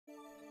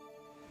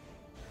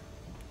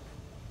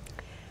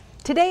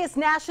Today is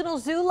National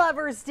Zoo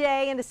Lovers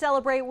Day, and to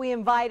celebrate, we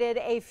invited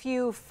a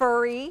few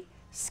furry,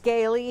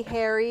 scaly,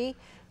 hairy,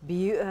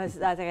 I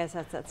guess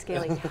that's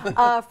scaly,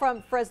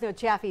 from Fresno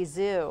Chaffee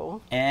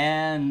Zoo.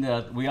 And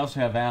we also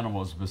have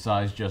animals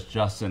besides just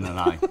Justin and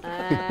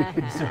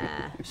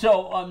I.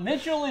 So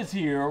Mitchell is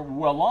here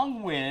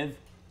along with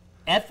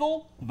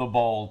Ethel, the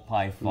bald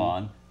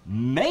python,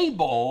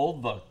 Mabel,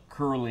 the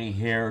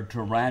curly-haired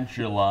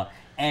tarantula,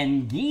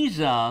 and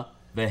Giza,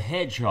 the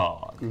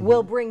hedgehog.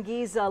 We'll bring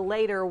Giza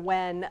later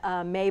when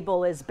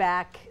Mabel is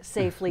back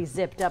safely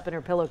zipped up in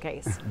her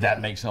pillowcase. That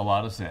makes a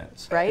lot of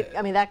sense. Right?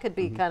 I mean, that could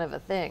be kind of a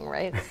thing,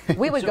 right?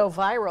 We would go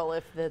viral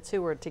if the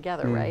two were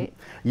together, right?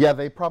 Yeah,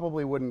 they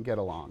probably wouldn't get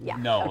along. Yeah.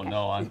 No, okay. no.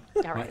 All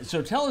right.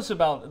 So tell us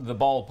about the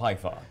bald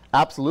python.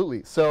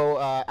 Absolutely. So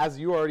as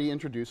you already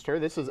introduced her,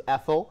 this is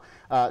Ethel.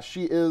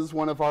 She is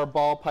one of our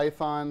ball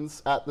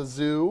pythons at the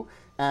zoo,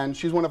 and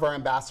she's one of our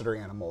ambassador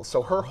animals.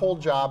 So her whole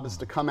job is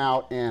to come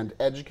out and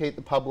educate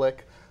the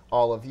public,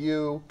 all of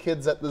you,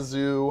 kids at the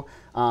zoo,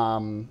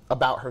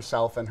 about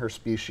herself and her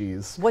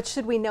species. What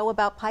should we know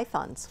about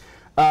pythons?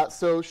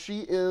 So she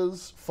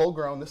is full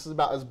grown. This is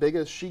about as big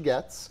as she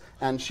gets,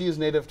 and she is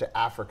native to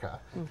Africa.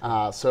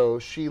 So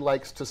she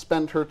likes to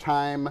spend her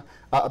time,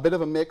 a bit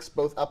of a mix,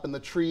 both up in the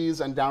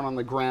trees and down on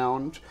the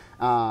ground.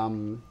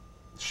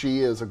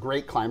 She is a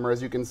great climber.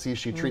 As you can see,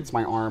 she treats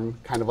my arm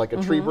kind of like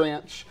a tree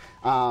branch,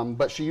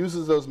 but she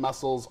uses those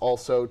muscles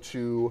also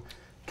to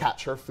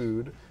catch her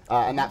food.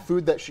 And that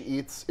food that she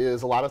eats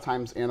is a lot of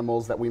times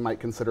animals that we might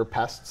consider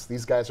pests.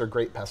 These guys are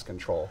great pest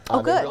control.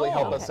 Oh, good. They really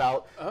help us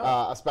out,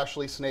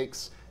 especially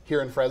snakes.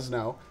 Here in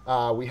Fresno,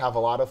 we have a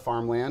lot of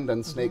farmland,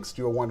 and snakes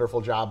do a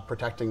wonderful job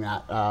protecting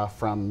that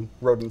from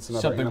rodents and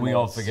other animals. Something we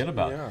all forget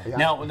about. Yeah.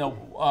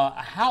 Now,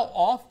 how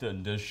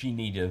often does she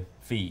need to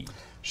feed?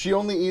 She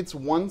only eats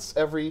once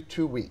every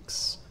 2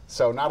 weeks.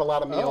 So not a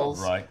lot of meals.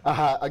 Right.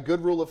 A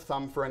good rule of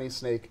thumb for any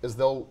snake is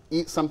they'll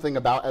eat something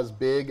about as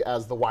big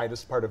as the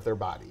widest part of their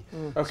body.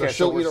 Okay, so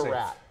she'll so eat a we're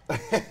rat.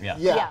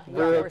 Yeah.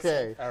 We're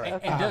okay. All right.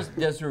 And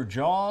does her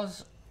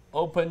jaws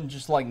open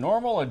just like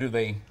normal, or do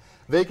they?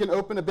 They can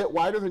open a bit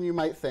wider than you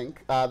might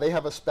think. They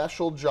have a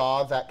special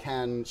jaw that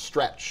can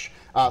stretch.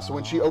 So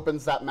when she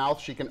opens that mouth,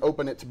 she can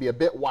open it to be a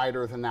bit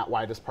wider than that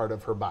widest part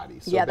of her body.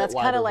 So yeah, that's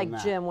kind of like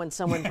Jim when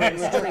someone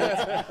brings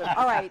treats.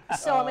 All right,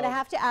 so I'm going to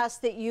have to ask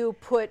that you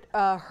put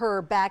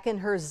her back in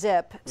her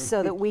zip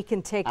so that we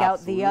can take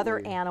out the other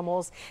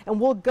animals. And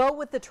we'll go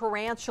with the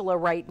tarantula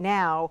right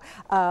now,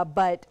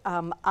 but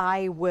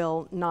I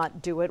will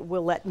not do it.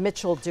 We'll let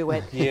Mitchell do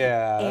it.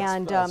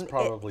 Yeah, that's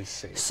probably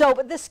safe. So,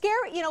 but the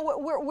scary, you know,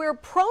 we're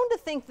prone to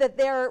think that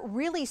they're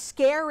really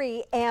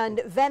scary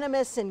and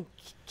venomous and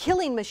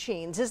killing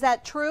machines. Is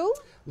that true?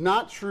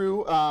 Not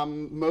true.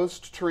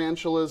 Most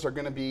tarantulas are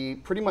going to be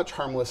pretty much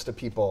harmless to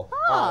people.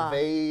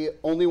 They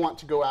only want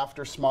to go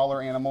after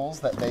smaller animals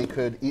that they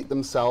could eat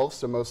themselves,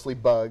 so mostly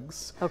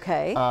bugs.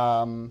 Okay.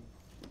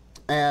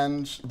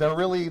 And they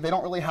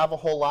don't really have a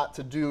whole lot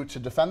to do to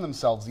defend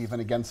themselves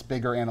even against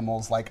bigger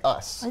animals like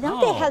us.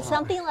 Don't they have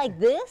something like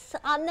this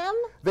on them?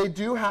 They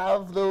do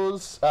have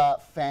those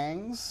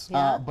fangs,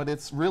 but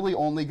it's really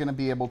only going to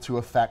be able to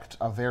affect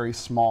a very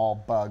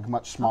small bug,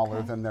 much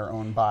smaller than their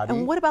own body.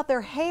 And what about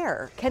their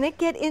hair? Can it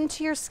get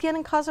into your skin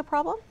and cause a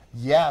problem?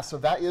 Yeah, so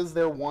that is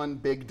their one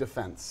big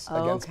defense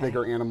against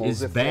bigger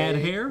animals. Is bad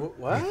hair?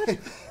 What?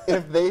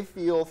 If they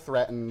feel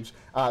threatened,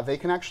 they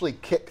can actually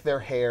kick their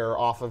hair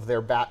off of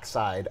their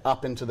backside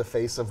up into the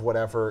face of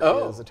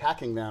whatever is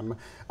attacking them.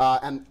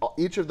 And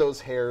each of those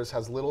hairs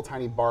has little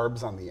tiny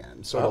barbs on the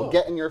end. So it'll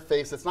get in your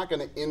face. It's not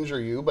going to injure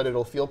you, but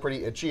it'll feel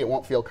pretty itchy. It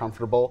won't feel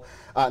comfortable.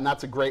 And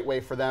that's a great way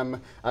for them,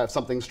 if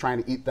something's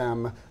trying to eat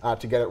them,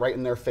 to get it right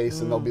in their face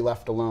and they'll be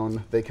left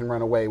alone. They can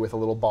run away with a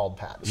little bald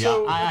patch. Yeah,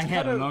 So I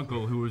had an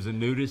uncle who was a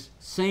nudist.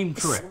 Same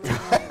trick.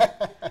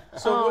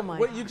 So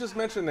what you just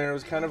mentioned there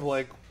was kind of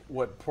like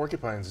what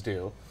porcupines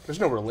do.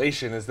 There's no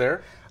relation, is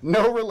there?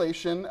 No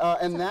relation,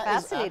 and that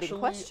is fascinating actually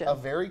question. a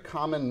very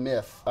common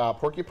myth.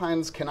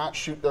 Porcupines cannot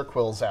shoot their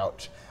quills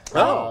out.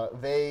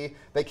 They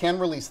can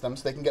release them,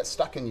 so they can get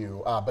stuck in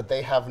you, but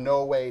they have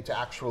no way to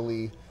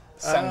actually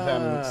send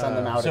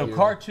them out. So at you.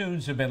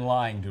 cartoons have been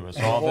lying to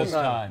us all this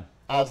time.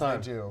 As they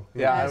do.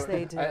 Yeah, As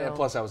they do.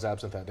 Plus, I was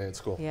absent that day at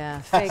school. Yeah,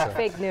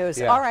 fake news.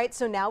 Yeah. All right,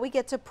 so now we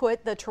get to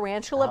put the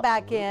tarantula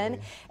back in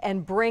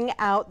and bring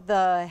out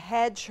the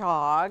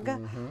hedgehog.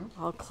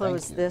 I'll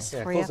close this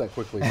for you. Close that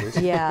quickly, please.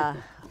 Yeah.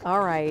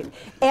 All right.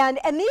 And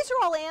these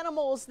are all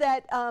animals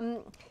that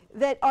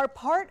that are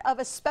part of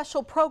a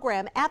special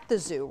program at the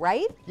zoo,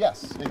 right?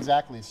 Yes,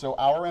 exactly. So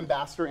our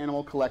ambassador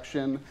animal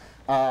collection,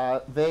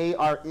 they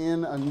are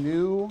in a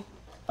new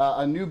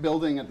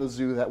building at the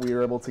zoo that we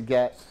were able to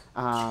get.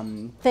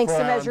 Thanks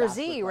to Measure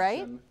Z,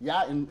 right?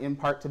 Yeah, in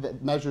part to the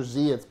Measure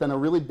Z. It's been a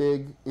really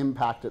big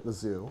impact at the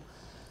zoo.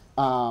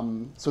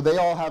 So they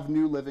all have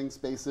new living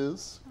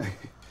spaces.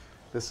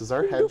 This is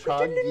our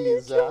hedgehog,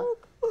 Giza.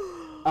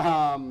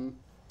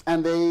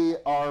 And they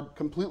are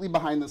completely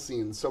behind the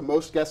scenes. So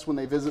most guests, when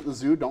they visit the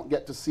zoo, don't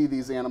get to see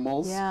these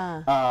animals.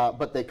 Yeah.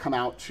 But they come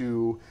out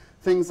to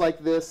things like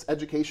this,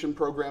 education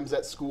programs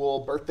at school,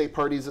 birthday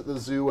parties at the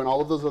zoo, and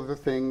all of those other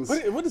things.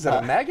 What is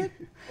that, a maggot?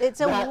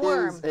 It's a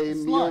worm. That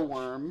is a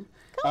mealworm.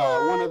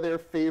 One of their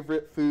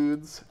favorite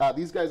foods.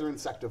 These guys are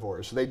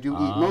insectivores, so they do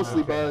eat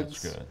mostly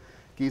bugs. That's good.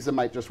 Giza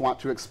might just want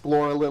to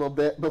explore a little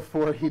bit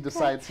before he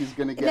decides he's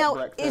going to get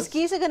breakfast. Now, is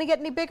Giza going to get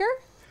any bigger?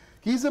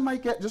 Giza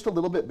might get just a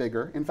little bit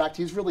bigger. In fact,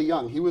 he's really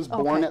young. He was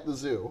born at the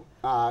zoo.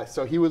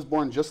 So he was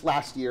born just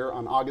last year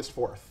on August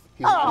 4th.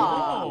 He's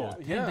not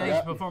even 10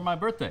 days before my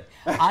birthday.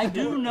 I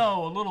do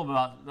know a little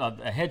about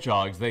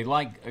hedgehogs. They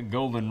like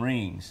golden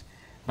rings,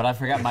 but I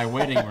forgot my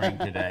wedding ring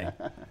today.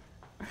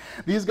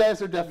 These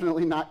guys are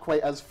definitely not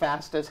quite as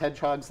fast as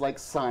hedgehogs like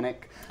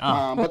Sonic,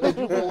 but they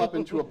do roll up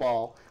into a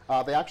ball.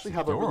 They actually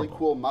have a really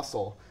cool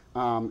muscle.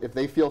 If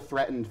they feel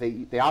threatened,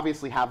 they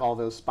obviously have all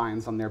those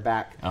spines on their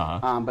back,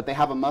 but they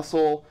have a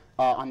muscle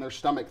on their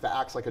stomach that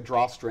acts like a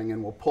drawstring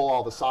and will pull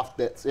all the soft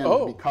bits in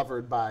to be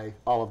covered by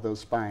all of those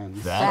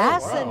spines.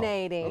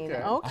 Fascinating.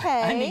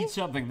 Okay. I need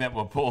something that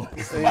will pull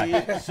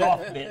the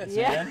soft bits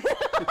in.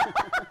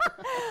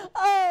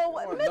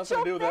 Oh, Mitchell, nothing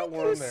to do with that thank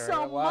worm you there.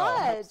 so Wow.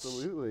 much.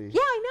 Absolutely.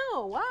 Yeah, I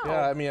know. Wow.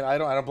 Yeah, I mean, I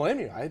don't blame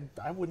you.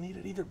 I wouldn't eat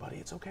it either, buddy.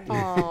 It's okay.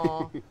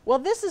 Well,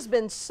 this has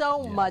been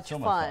so much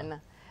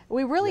fun.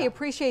 We really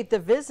appreciate the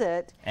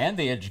visit. And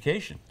the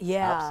education.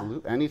 Yeah.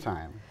 Absolutely.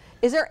 Anytime.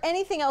 Is there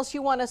anything else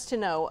you want us to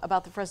know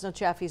about the Fresno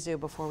Chaffee Zoo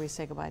before we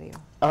say goodbye to you?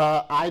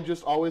 I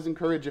just always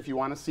encourage, if you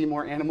want to see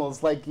more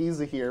animals like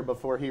Giza here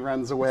before he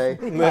runs away,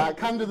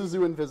 come to the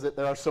zoo and visit.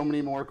 There are so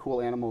many more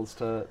cool animals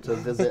to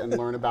visit and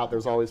learn about.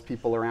 There's always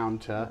people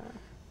around to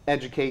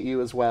educate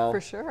you as well. For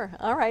sure.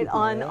 All right.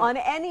 On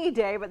any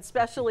day, but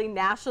especially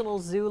National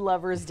Zoo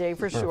Lovers Day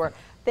for sure.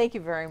 Thank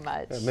you very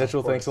much.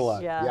 Mitchell, thanks a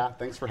lot. Yeah,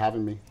 thanks for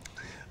having me.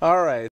 All right.